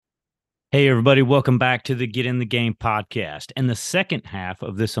Hey, everybody, welcome back to the Get in the Game podcast and the second half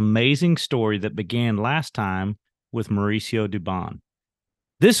of this amazing story that began last time with Mauricio Dubon.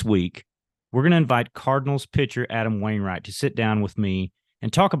 This week, we're going to invite Cardinals pitcher Adam Wainwright to sit down with me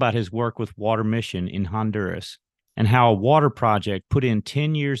and talk about his work with Water Mission in Honduras and how a water project put in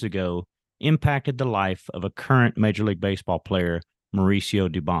 10 years ago impacted the life of a current Major League Baseball player,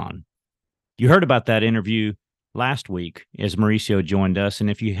 Mauricio Dubon. You heard about that interview last week as Mauricio joined us. And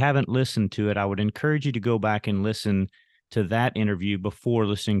if you haven't listened to it, I would encourage you to go back and listen to that interview before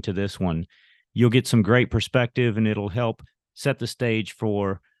listening to this one. You'll get some great perspective, and it'll help set the stage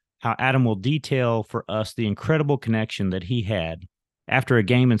for how Adam will detail for us the incredible connection that he had after a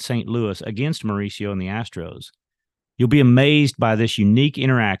game in St. Louis against Mauricio and the Astros. You'll be amazed by this unique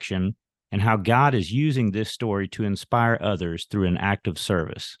interaction and how God is using this story to inspire others through an act of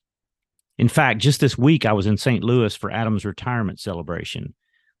service. In fact, just this week, I was in St. Louis for Adam's retirement celebration.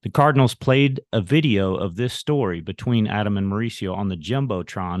 The Cardinals played a video of this story between Adam and Mauricio on the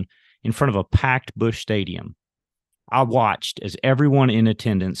Jumbotron in front of a packed Busch Stadium. I watched as everyone in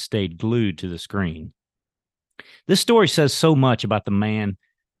attendance stayed glued to the screen. This story says so much about the man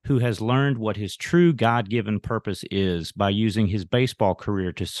who has learned what his true God-given purpose is by using his baseball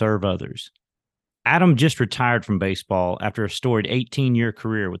career to serve others. Adam just retired from baseball after a storied 18-year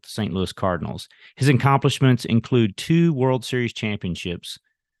career with the St. Louis Cardinals. His accomplishments include 2 World Series championships,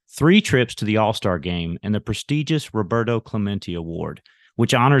 3 trips to the All-Star Game, and the prestigious Roberto Clemente Award,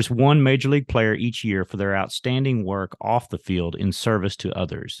 which honors one Major League player each year for their outstanding work off the field in service to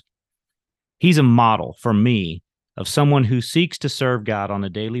others. He's a model for me of someone who seeks to serve God on a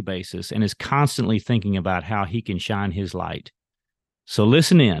daily basis and is constantly thinking about how he can shine his light. So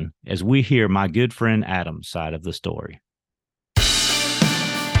listen in as we hear my good friend Adam's side of the story.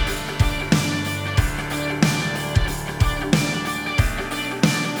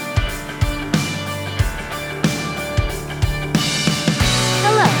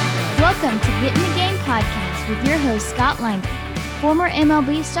 Hello, welcome to Get in the Game podcast with your host Scott Langer, former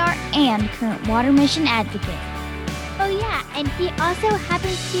MLB star and current Water Mission advocate. Oh yeah, and he also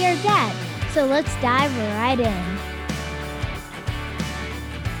happens to be our dad, so let's dive right in.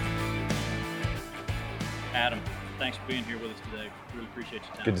 Adam, thanks for being here with us today. Really appreciate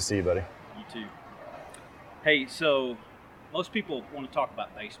your time. Good to see you, buddy. You too. Hey, so most people want to talk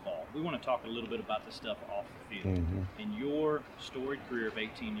about baseball. We want to talk a little bit about the stuff off the field. Mm-hmm. In your storied career of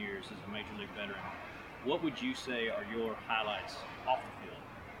 18 years as a Major League veteran, what would you say are your highlights off the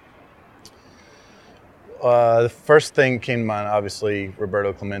field? The first thing came to mind, obviously,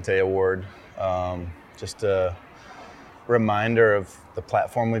 Roberto Clemente Award. Just a reminder of the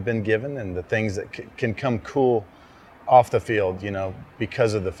platform we've been given and the things that can come cool off the field,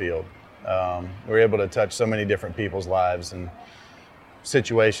 because of the field. We're able to touch so many different people's lives and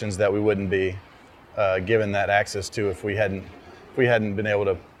situations that we wouldn't be given that access to if we hadn't been able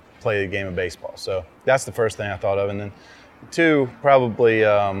to play the game of baseball. So that's the first thing I thought of. And then 2, probably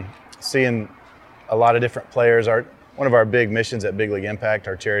seeing a lot of different players. One of our big missions at Big League Impact,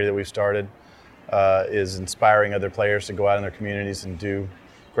 our charity that we've started, is inspiring other players to go out in their communities and do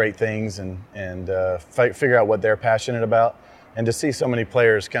great things and figure out what they're passionate about. And to see so many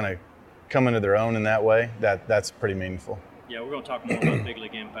players kind of come into their own in that way, that's pretty meaningful. Yeah, we're going to talk more about Big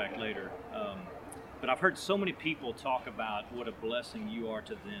League Impact later. But I've heard so many people talk about what a blessing you are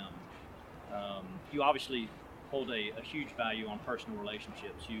to them. You obviously hold a huge value on personal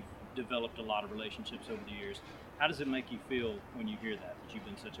relationships. You've developed a lot of relationships over the years. How does it make you feel when you hear that you've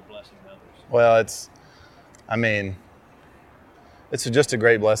been such a blessing to others? Well, it's just a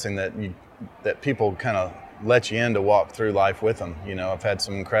great blessing that people kind of let you in to walk through life with them. I've had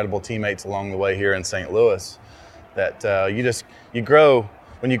some incredible teammates along the way here in St. Louis that you grow.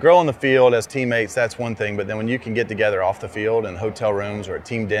 When you grow on the field as teammates, that's one thing, but then when you can get together off the field in hotel rooms or at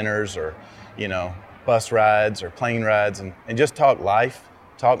team dinners or, bus rides or plane rides and just talk life,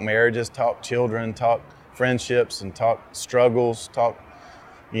 talk marriages, talk children, talk friendships and talk struggles, talk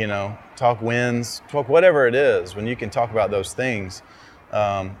wins, talk whatever it is. When you can talk about those things,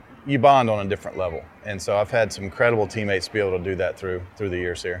 you bond on a different level. And so I've had some incredible teammates be able to do that through the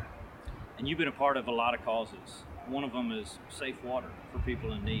years here. And you've been a part of a lot of causes. One of them is safe water for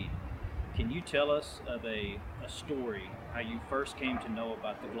people in need. Can you tell us of a story, how you first came to know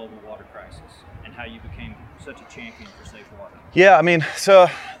about the global water crisis and how you became such a champion for safe water? Yeah, so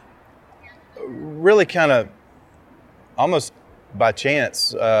really kind of almost by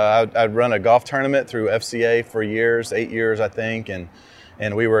chance, I'd run a golf tournament through FCA for years, 8 years, I think,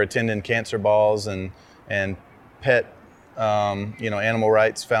 and we were attending cancer balls and pet, animal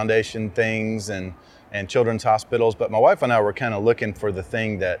rights foundation things and children's hospitals. But my wife and I were kind of looking for the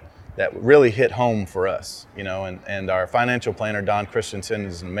thing that that really hit home for us, and our financial planner, Don Christensen,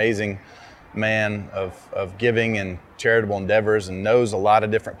 is an amazing man of giving and charitable endeavors and knows a lot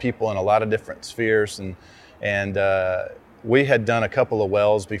of different people in a lot of different spheres. And we had done a couple of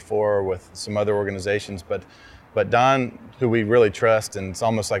wells before with some other organizations, but Don, who we really trust, and it's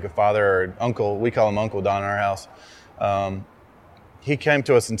almost like a father or uncle, we call him Uncle Don in our house, he came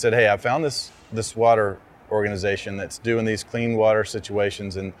to us and said, hey, I found this water organization that's doing these clean water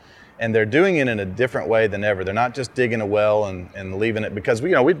situations, and they're doing it in a different way than ever. They're not just digging a well and leaving it, because we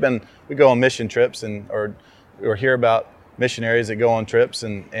go on mission trips or hear about missionaries that go on trips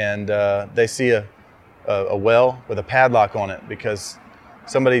and they see a well with a padlock on it because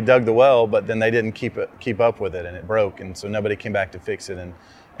somebody dug the well, but then they didn't keep up with it and it broke, and so nobody came back to fix it.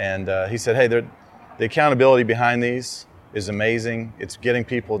 And he said, hey, the accountability behind these is amazing. It's getting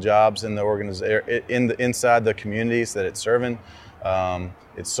people jobs in the organization, inside the communities that it's serving.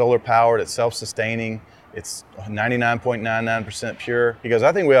 It's solar powered, it's self-sustaining, it's 99.99% pure. He goes,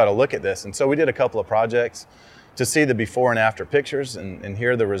 I think we ought to look at this. And so we did a couple of projects to see the before and after pictures and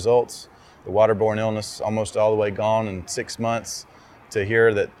hear the results. The waterborne illness almost all the way gone in 6 months, to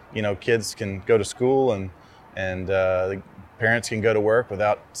hear that kids can go to school and the parents can go to work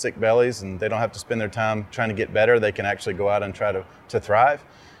without sick bellies, and they don't have to spend their time trying to get better. They can actually go out and try to thrive.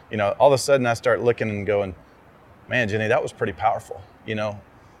 All of a sudden I start looking and going, man, Jenny, that was pretty powerful, And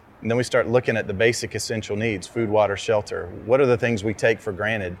then we start looking at the basic essential needs: food, water, shelter. What are the things we take for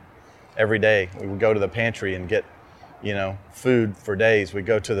granted every day? We would go to the pantry and get, food for days. We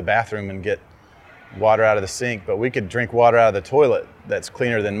go to the bathroom and get water out of the sink, but we could drink water out of the toilet that's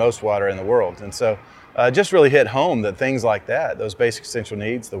cleaner than most water in the world. And so just really hit home that things like that, those basic essential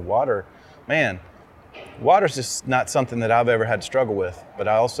needs, the water, man, water's just not something that I've ever had to struggle with. But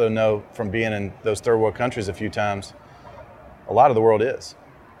I also know from being in those third world countries a few times, a lot of the world is.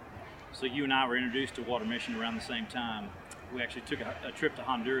 So you and I were introduced to Water Mission around the same time. We actually took a trip to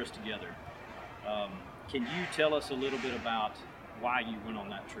Honduras together. Can you tell us a little bit about why you went on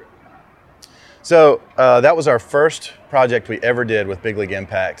that trip? So that was our first project we ever did with Big League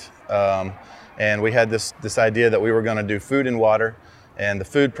Impact. And we had this idea that we were going to do food and water. And the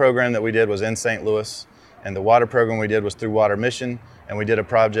food program that we did was in St. Louis. And the water program we did was through Water Mission. And we did a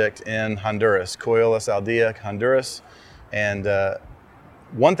project in Honduras, Coyolas Aldea, Honduras. And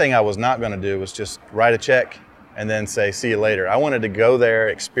one thing I was not going to do was just write a check and then say, see you later. I wanted to go there,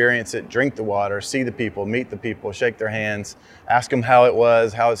 experience it, drink the water, see the people, meet the people, shake their hands, ask them how it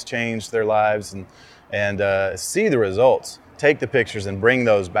was, how it's changed their lives, and see the results. Take the pictures and bring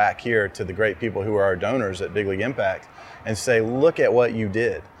those back here to the great people who are our donors at Big League Impact and say, look at what you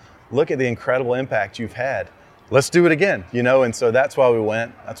did. Look at the incredible impact you've had. Let's do it again, and so that's why we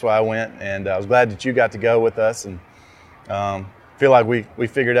went. That's why I went, and I was glad that you got to go with us, and feel like we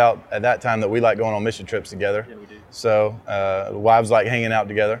figured out at that time that we like going on mission trips together. Yeah, we do. So the wives like hanging out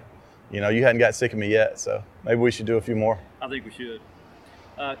together. You hadn't got sick of me yet, so maybe we should do a few more. I think we should.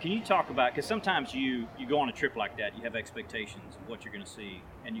 Can you talk about, because sometimes you go on a trip like that, you have expectations of what you're going to see,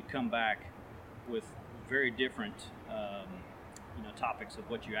 and you come back with very different topics of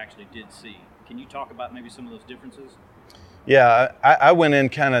what you actually did see. Can you talk about maybe some of those differences? Yeah, I went in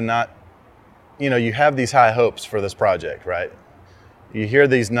kind of not, you have these high hopes for this project, right? You hear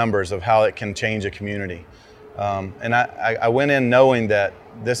these numbers of how it can change a community. And I went in knowing that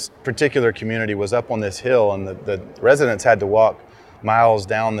this particular community was up on this hill, and the residents had to walk miles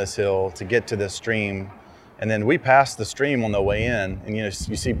down this hill to get to this stream. And then we passed the stream on the way in, and you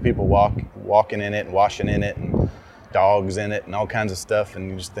see people walking in it and washing in it, and dogs in it and all kinds of stuff, and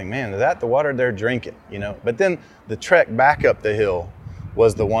you just think, man, is that the water they're drinking? But then the trek back up the hill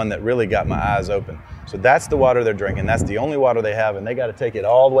was the one that really got my eyes open. So that's the water they're drinking. That's the only water they have, and they got to take it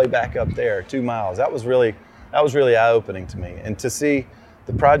all the way back up there, 2 miles. That was really eye-opening to me. And to see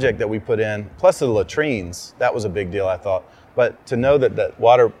the project that we put in, plus the latrines, that was a big deal, I thought. But to know that that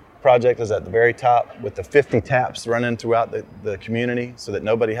water project is at the very top with the 50 taps running throughout the community so that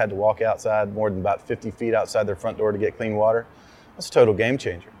nobody had to walk outside more than about 50 feet outside their front door to get clean water, that's a total game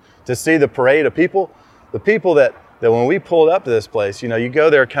changer. To see the parade of people, the people that when we pulled up to this place, you go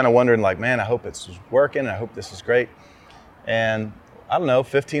there kind of wondering like, man, I hope it's working. I hope this is great. And I don't know,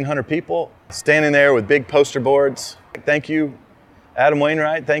 1,500 people standing there with big poster boards. Thank you, Adam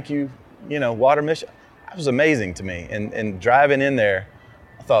Wainwright. Thank you, Water Mission. That was amazing to me. And driving in there,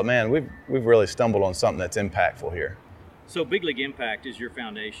 I thought, man, we've really stumbled on something that's impactful here. So Big League Impact is your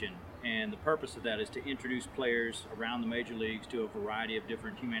foundation, and the purpose of that is to introduce players around the major leagues to a variety of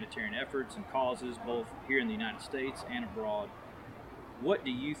different humanitarian efforts and causes, both here in the United States and abroad. What do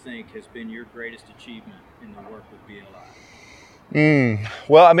you think has been your greatest achievement in the work with BLI?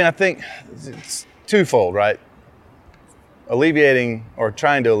 Well, I mean, I think it's twofold, right? Alleviating or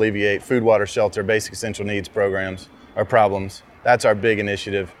trying to alleviate food, water, shelter, basic essential needs programs or problems. That's our big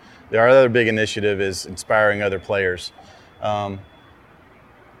initiative. Our other big initiative is inspiring other players. I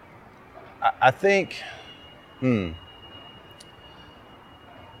think, I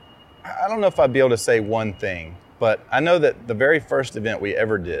don't know if I'd be able to say one thing, but I know that the very first event we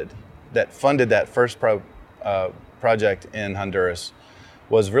ever did that funded that first project in Honduras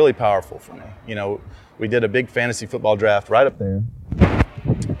was really powerful for me. You know, we did a big fantasy football draft right up there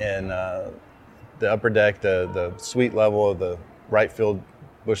in the upper deck, the suite level of the right field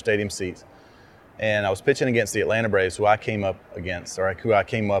Busch Stadium seats. And I was pitching against the Atlanta Braves, who I came up against, or who I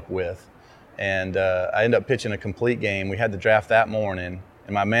came up with. And I ended up pitching a complete game. We had the draft that morning,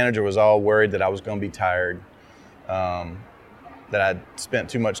 and my manager was all worried that I was going to be tired, that I'd spent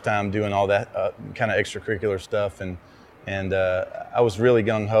too much time doing all that kind of extracurricular stuff. And I was really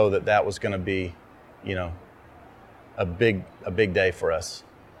gung-ho that was going to be, you know, a big day for us.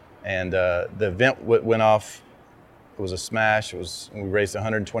 And the event went off. It was a smash. We raised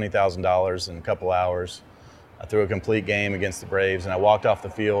 $120,000 in a couple hours. I threw a complete game against the Braves, and I walked off the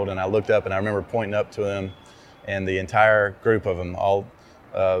field, and I looked up, and I remember pointing up to them, and the entire group of them, it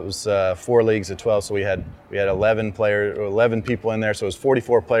was 4 leagues of 12, so we had 11 people in there, so it was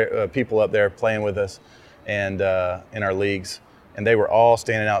 44 people up there playing with us, and in our leagues, and they were all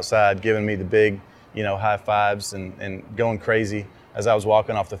standing outside giving me the big, you know, high fives and going crazy as I was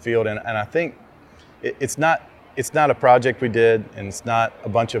walking off the field, and I think it's not a project we did, and it's not a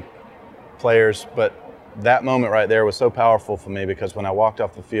bunch of players, but that moment right there was so powerful for me because when I walked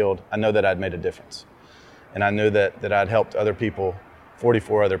off the field, I know that I'd made a difference. And I knew that I'd helped other people,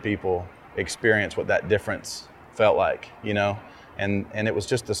 44 other people, experience what that difference felt like, you know? And it was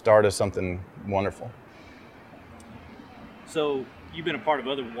just the start of something wonderful. So you've been a part of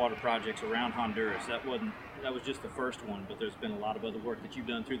other water projects around Honduras. That was just the first one, but there's been a lot of other work that you've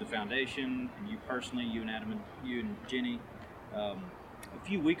done through the foundation, and you personally, you and Adam and you and Jenny. A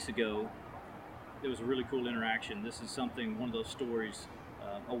few weeks ago, there was a really cool interaction. This is one of those stories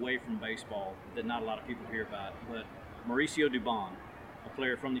away from baseball that not a lot of people hear about. But Mauricio Dubon, a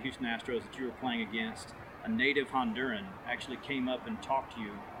player from the Houston Astros that you were playing against, a native Honduran, actually came up and talked to you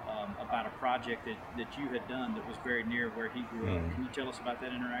about a project that you had done that was very near where he grew up. Can you tell us about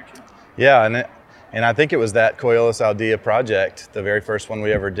that interaction? Yeah, and I think it was that Coyolas Aldea project, the very first one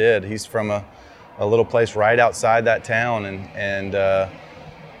we ever did. He's from a little place right outside that town, and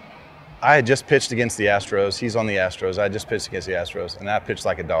I had just pitched against the Astros. He's on the Astros. I just pitched against the Astros, and I pitched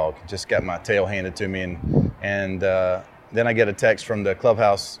like a dog. Just got my tail handed to me, and then I get a text from the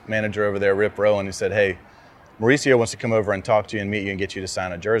clubhouse manager over there, Rip Rowe, and he said, "Hey, Mauricio wants to come over and talk to you and meet you and get you to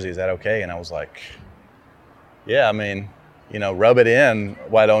sign a jersey. Is that okay?" And I was like, "Yeah, I mean, you know, rub it in.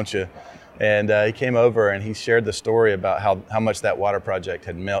 Why don't you?" And he came over and he shared the story about how much that water project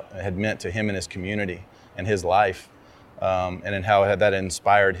had meant to him and his community and his life, and then how that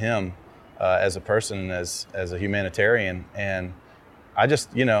inspired him as a person and as a humanitarian. And I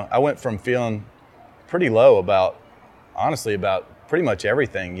just, you know, I went from feeling pretty low about pretty much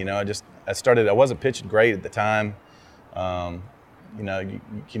everything. You know, I wasn't pitching great at the time. You know, you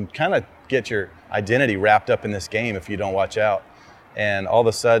can kind of get your identity wrapped up in this game if you don't watch out. And all of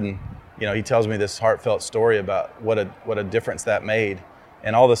a sudden, you know, he tells me this heartfelt story about what a difference that made.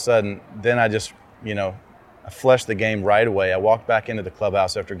 And all of a sudden, then I just, you know, I flushed the game right away. I walked back into the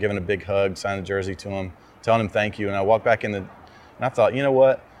clubhouse after giving a big hug, signed a jersey to him, telling him thank you. And I walked back and I thought, you know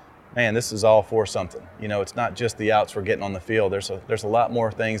what, man, this is all for something. You know, it's not just the outs we're getting on the field. There's a lot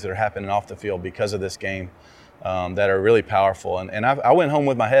more things that are happening off the field because of this game that are really powerful. And I went home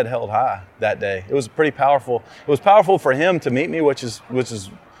with my head held high that day. It was pretty powerful. It was powerful for him to meet me, which is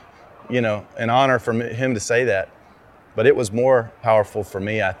you know, an honor for him to say that. But it was more powerful for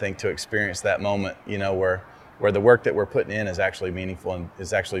me, I think, to experience that moment, you know, where the work that we're putting in is actually meaningful and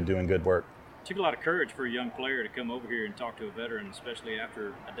is actually doing good work. It took a lot of courage for a young player to come over here and talk to a veteran, especially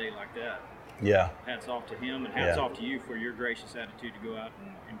after a day like that. Yeah. Hats off to him, and hats off to you for your gracious attitude to go out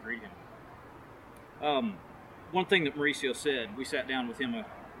and greet him. One thing that Mauricio said, we sat down with him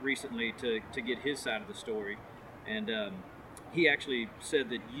recently to get his side of the story, and he actually said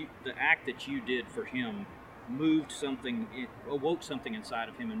that the act that you did for him awoke something inside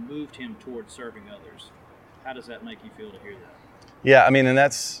of him and moved him towards serving others. How does that make you feel to hear that? Yeah, I mean, and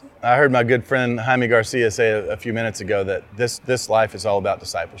I heard my good friend Jaime Garcia say a few minutes ago that this life is all about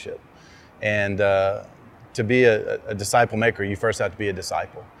discipleship. And to be a disciple maker, you first have to be a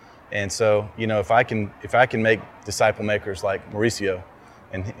disciple. And so, you know, if I can make disciple makers like Mauricio,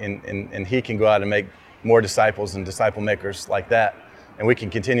 and he can go out and make more disciples and disciple makers like that, and we can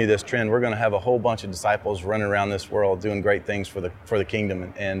continue this trend, we're going to have a whole bunch of disciples running around this world doing great things for the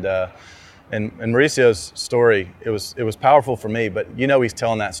kingdom. And Mauricio's story, it was powerful for me, but he's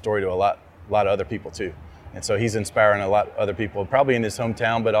telling that story to a lot of other people too. And so he's inspiring a lot of other people, probably in his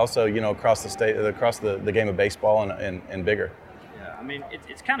hometown, but also across the state, across the game of baseball and bigger. Yeah, I mean,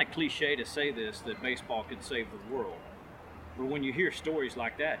 it's kind of cliche to say this, that baseball could save the world. But when you hear stories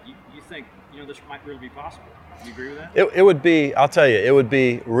like that, you think, this might really be possible. Do you agree with that? It would be, I'll tell you, it would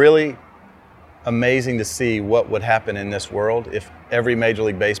be really amazing to see what would happen in this world if every Major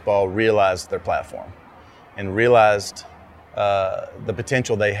League Baseball realized their platform and realized the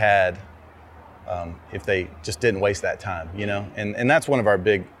potential they had if they just didn't waste that time, And that's one of our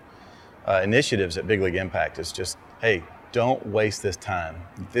big initiatives at Big League Impact is just, hey, don't waste this time.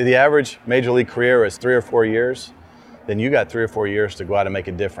 If the average Major League career is 3 or 4 years, then you got 3 or 4 years to go out and make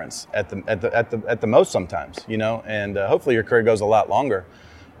a difference at the most sometimes, and hopefully your career goes a lot longer.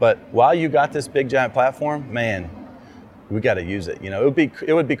 But while you got this big giant platform, man, we got to use it.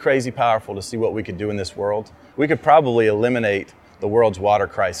 It would be crazy powerful to see what we could do in this world. We could probably eliminate the world's water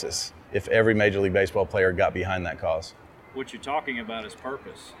crisis if every Major League Baseball player got behind that cause. What you're talking about is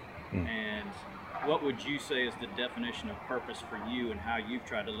purpose. And what would you say is the definition of purpose for you and how you've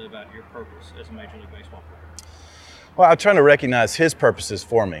tried to live out your purpose as a Major League Baseball player? Well, I'm trying to recognize His purposes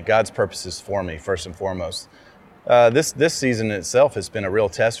for me, God's purposes for me, first and foremost. This season itself has been a real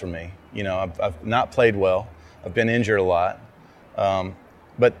test for me. I've not played well. I've been injured a lot.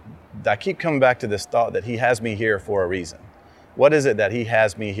 But I keep coming back to this thought that He has me here for a reason. What is it that He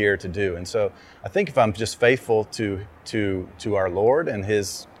has me here to do? And so I think if I'm just faithful to our Lord and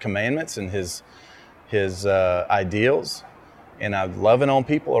His commandments and His ideals, and I'm loving on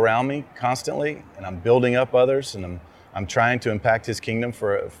people around me constantly, and I'm building up others, and I'm trying to impact His kingdom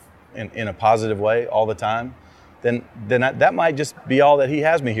in a positive way all the time, then that might just be all that He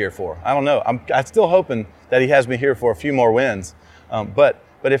has me here for. I don't know. I'm still hoping that He has me here for a few more wins, but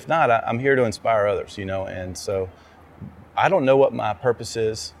if not, I'm here to inspire others, And so I don't know what my purpose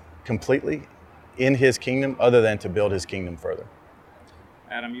is completely in His kingdom, other than to build His kingdom further.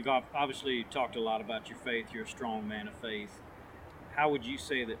 Adam, you've obviously talked a lot about your faith. You're a strong man of faith. How would you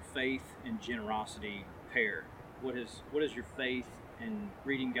say that faith and generosity pair? What has your faith and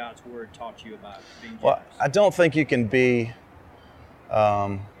reading God's Word taught you about being generous? Well, I don't think you can be.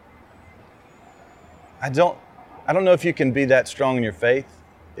 I don't know if you can be that strong in your faith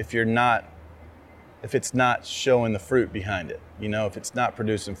if it's not showing the fruit behind it. If it's not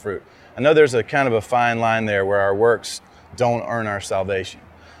producing fruit. I know there's a kind of a fine line there where our works don't earn our salvation.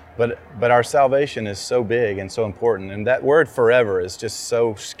 But our salvation is so big and so important, and that word forever is just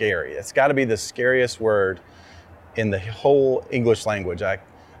so scary. It's got to be the scariest word in the whole English language. I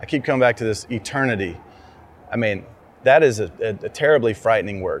keep coming back to this eternity. I mean, that is a terribly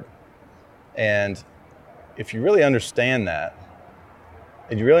frightening word. And if you really understand that,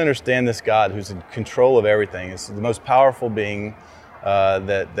 and you really understand this God who's in control of everything, is the most powerful being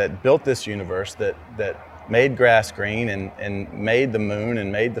that built this universe, that made grass green and made the moon and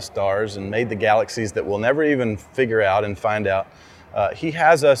made the stars and made the galaxies that we'll never even figure out and find out. He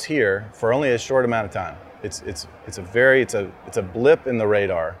has us here for only a short amount of time. It's a blip in the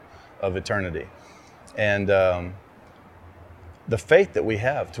radar of eternity, and the faith that we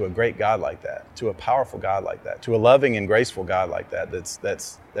have to a great God like that, to a powerful God like that, to a loving and graceful God like that,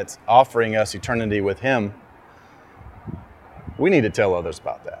 that's offering us eternity with Him. We need to tell others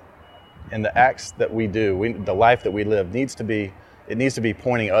about that. And the acts that we do, the life that we live needs to be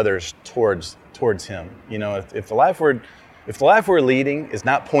pointing others towards Him. If the life we're leading is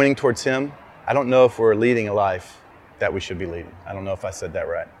not pointing towards Him, I don't know if we're leading a life that we should be leading. I don't know if I said that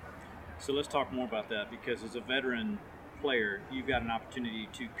right. So let's talk more about that, because as a veteran player, you've got an opportunity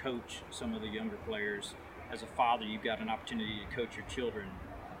to coach some of the younger players. As a father, you've got an opportunity to coach your children.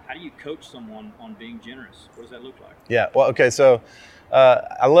 How do you coach someone on being generous? What does that look like? Yeah, well, okay, so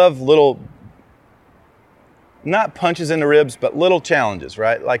I love little, not punches in the ribs, but little challenges,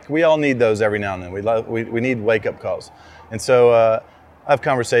 right? Like we all need those every now and then. We need wake-up calls. And so I have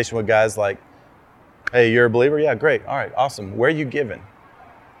conversation with guys like, hey, you're a believer? Yeah, great. All right, awesome. Where are you giving?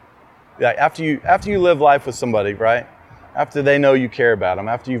 Yeah, after you live life with somebody, right? After they know you care about them,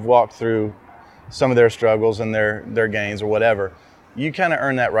 after you've walked through some of their struggles and their gains or whatever, you kind of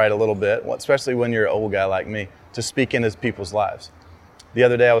earn that right a little bit, especially when you're an old guy like me, to speak into people's lives. The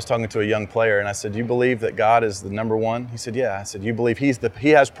other day I was talking to a young player and I said, do you believe that God is the number one? He said, yeah. I said, you believe He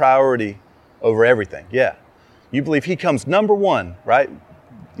has priority over everything? Yeah. You believe He comes number one, right?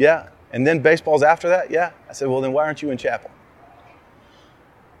 Yeah. And then baseball's after that? Yeah. I said, well, then why aren't you in chapel?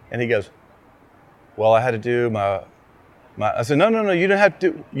 And he goes, Well, I had to do my I said, no, you don't have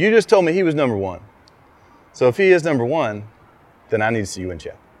to. You just told me he was number one. So if he is number one, then I need to see you in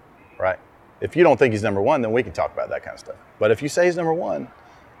chapel, right? If you don't think he's number one, then we can talk about that kind of stuff. But if you say he's number one,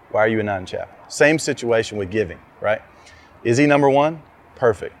 why are you not in chapel? Same situation with giving, right? Is he number one?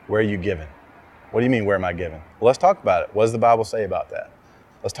 Perfect. Where are you giving? What do you mean, where am I giving? Well, let's talk about it. What does the Bible say about that?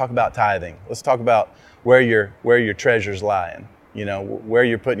 Let's talk about tithing. Let's talk about where your treasures lie in, where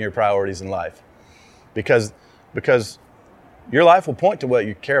you're putting your priorities in life. Because your life will point to what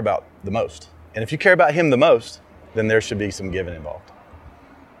you care about the most. And if you care about him the most, then there should be some giving involved.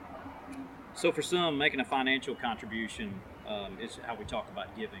 So for some, making a financial contribution is how we talk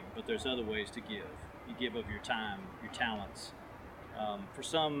about giving, but there's other ways to give. You give of your time, your talents. For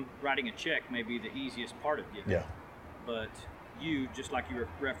some, writing a check may be the easiest part of giving. Yeah. But you, just like you were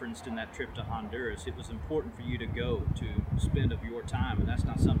referenced in that trip to Honduras, it was important for you to go to spend of your time, and that's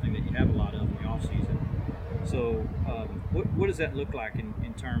not something that you have a lot of in the off season. So what does that look like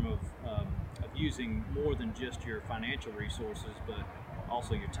in terms of using more than just your financial resources, but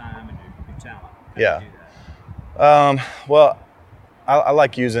also your time and your talent? How do you do that? Well, I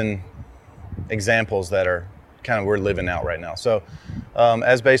like using examples that are kind of we're living out right now. So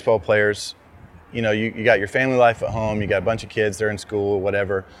as baseball players, you got your family life at home, you got a bunch of kids, they're in school,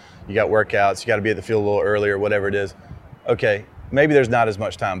 whatever, you got workouts, you got to be at the field a little earlier, whatever it is. Okay, maybe there's not as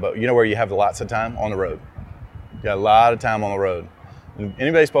much time, but you know where you have lots of time? On the road. You got a lot of time on the road.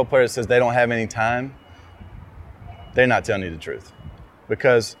 Any baseball player that says they don't have any time, they're not telling you the truth.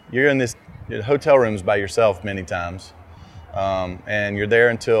 Because you're in this hotel rooms by yourself many times, and you're there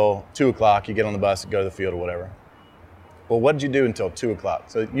until 2 o'clock, you get on the bus and go to the field or whatever. Well, what did you do until 2 o'clock?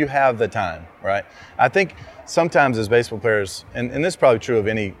 So you have the time, right? I think sometimes as baseball players, and this is probably true of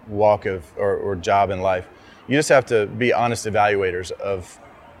any walk of or job in life, you just have to be honest evaluators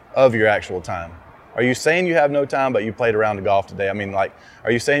of your actual time. Are you saying you have no time, but you played around the golf today? I mean,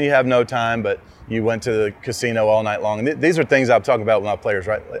 are you saying you have no time, but you went to the casino all night long? And these are things I'm talking about with my players,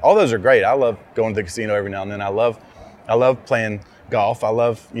 right? All those are great. I love going to the casino every now and then. I love playing golf. I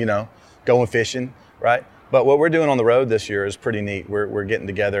love, going fishing, right? But what we're doing on the road this year is pretty neat. We're getting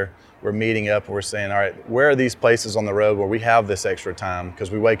together, we're meeting up, and we're saying, all right, where are these places on the road where we have this extra time?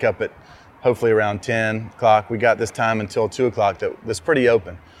 Because we wake up at hopefully around 10 o'clock. We got this time until 2 o'clock that's pretty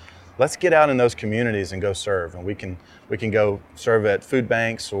open. Let's get out in those communities and go serve. And we can go serve at food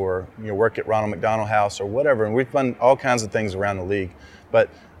banks or work at Ronald McDonald House or whatever. And we've done all kinds of things around the league. But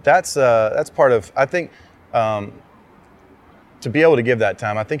that's part of, I think, to be able to give that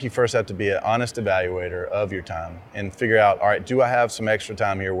time, I think you first have to be an honest evaluator of your time and figure out, all right, do I have some extra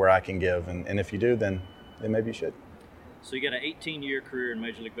time here where I can give? And if you do, then maybe you should. So you got an 18-year career in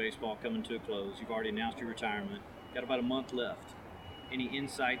Major League Baseball coming to a close. You've already announced your retirement. Got about a month left. Any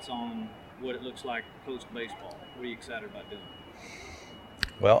insights on what it looks like post-baseball? What are you excited about doing?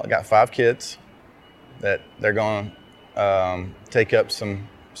 Well, I got 5 kids that they're going to take up some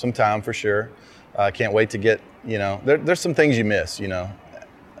time for sure. I can't wait to get, there's some things you miss,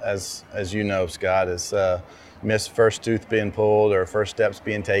 as you know, Scott, is miss first tooth being pulled or first steps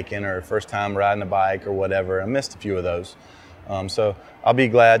being taken or first time riding a bike or whatever. I missed a few of those. So I'll be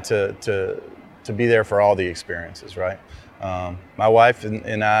glad to be there for all the experiences, right? My wife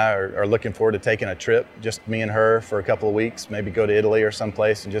and I are looking forward to taking a trip, just me and her for a couple of weeks, maybe go to Italy or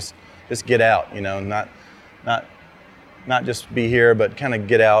someplace and just get out, not just be here, but kind of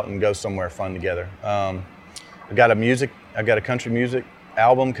get out and go somewhere fun together. I've got a country music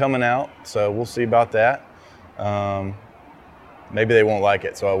album coming out, so we'll see about that. Maybe they won't like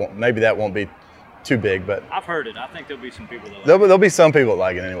it, so maybe that won't be too big, but I've heard it. I think there'll be some people that like it. There'll be some people that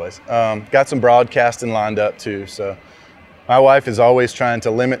like it anyways. Got some broadcasting lined up too, so my wife is always trying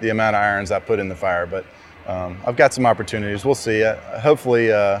to limit the amount of irons I put in the fire, but I've got some opportunities. We'll see. Hopefully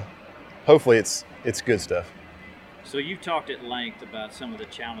it's good stuff. So you've talked at length about some of the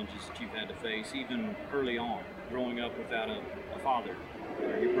challenges that you've had to face, even early on, growing up without a father.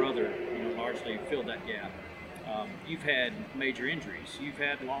 Your brother, largely filled that gap. You've had major injuries. You've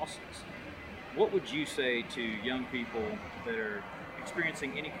had losses. What would you say to young people that are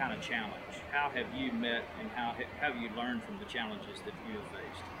experiencing any kind of challenge? How have you met and how have you learned from the challenges that you have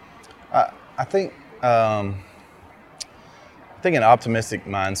faced? I think an optimistic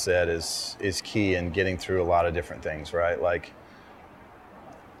mindset is key in getting through a lot of different things, right? Like,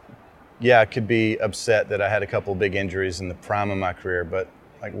 yeah, I could be upset that I had a couple of big injuries in the prime of my career, but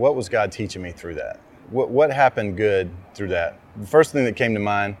like, what was God teaching me through that? What happened good through that? The first thing that came to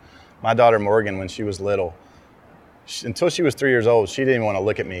mind, my daughter Morgan, when she was little, until she was 3 years old, she didn't even want to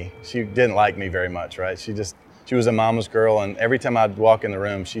look at me. She didn't like me very much, right? She was a mama's girl, and every time I'd walk in the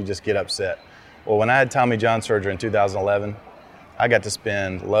room, she'd just get upset. Well, when I had Tommy John surgery in 2011, I got to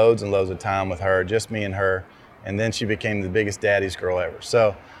spend loads and loads of time with her, just me and her, and then she became the biggest daddy's girl ever.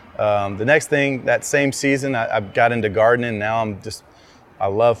 So the next thing, that same season, I got into gardening. Now I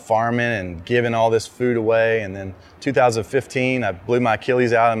love farming and giving all this food away. And then 2015, I blew my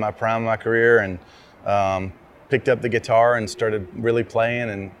Achilles out in my prime of my career and picked up the guitar and started really playing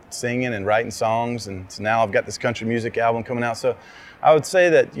and singing and writing songs. And so now I've got this country music album coming out. So I would say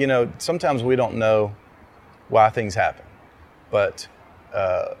that, sometimes we don't know why things happen, but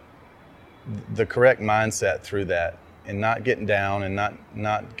the correct mindset through that and not getting down and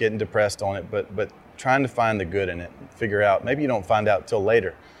not getting depressed on it, but trying to find the good in it, figure out, maybe you don't find out till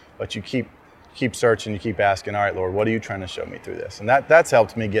later, but you keep searching, you keep asking, all right, Lord, what are you trying to show me through this? And that's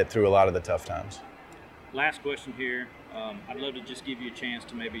helped me get through a lot of the tough times. Last question here. I'd love to just give you a chance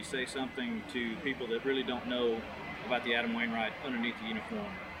to maybe say something to people that really don't know about the Adam Wainwright underneath the uniform.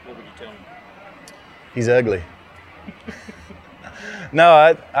 What would you tell them? He's ugly. No,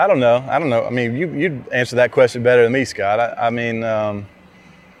 I don't know. I mean, you'd answer that question better than me, Scott. I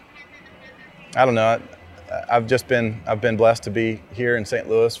don't know. I've been blessed to be here in St.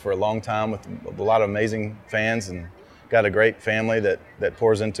 Louis for a long time with a lot of amazing fans, and got a great family that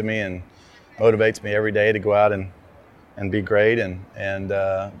pours into me and motivates me every day to go out and be great, and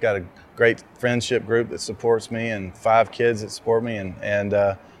got a great friendship group that supports me, and 5 kids that support me, and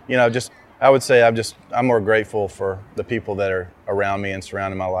I would say I'm more grateful for the people that are around me and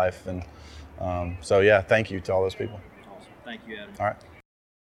surrounding my life, and so yeah, thank you to all those people. Awesome. Thank you, Adam. All right.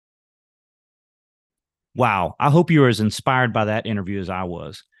 Wow, I hope you were as inspired by that interview as I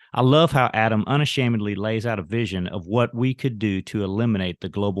was. I love how Adam unashamedly lays out a vision of what we could do to eliminate the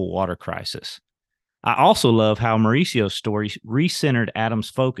global water crisis. I also love how Mauricio's story recentered Adam's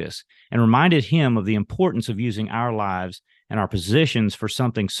focus and reminded him of the importance of using our lives and our positions for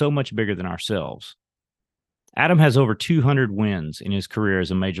something so much bigger than ourselves. Adam has over 200 wins in his career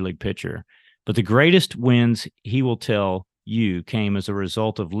as a major league pitcher, but the greatest wins he will tell you came as a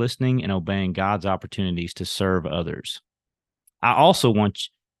result of listening and obeying God's opportunities to serve others. I also want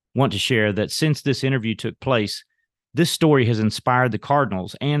to share that since this interview took place, this story has inspired the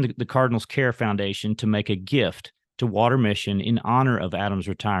Cardinals and the Cardinals Care Foundation to make a gift to Water Mission in honor of Adam's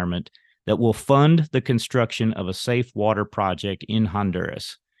retirement that will fund the construction of a safe water project in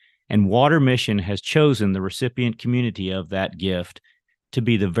Honduras. And Water Mission has chosen the recipient community of that gift to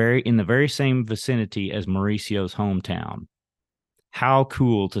be in the very same vicinity as Mauricio's hometown. How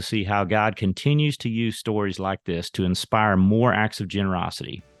cool to see how God continues to use stories like this to inspire more acts of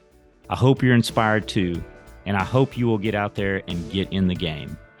generosity. I hope you're inspired too, and I hope you will get out there and get in the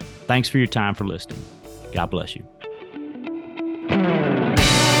game. Thanks for your time for listening. God bless you.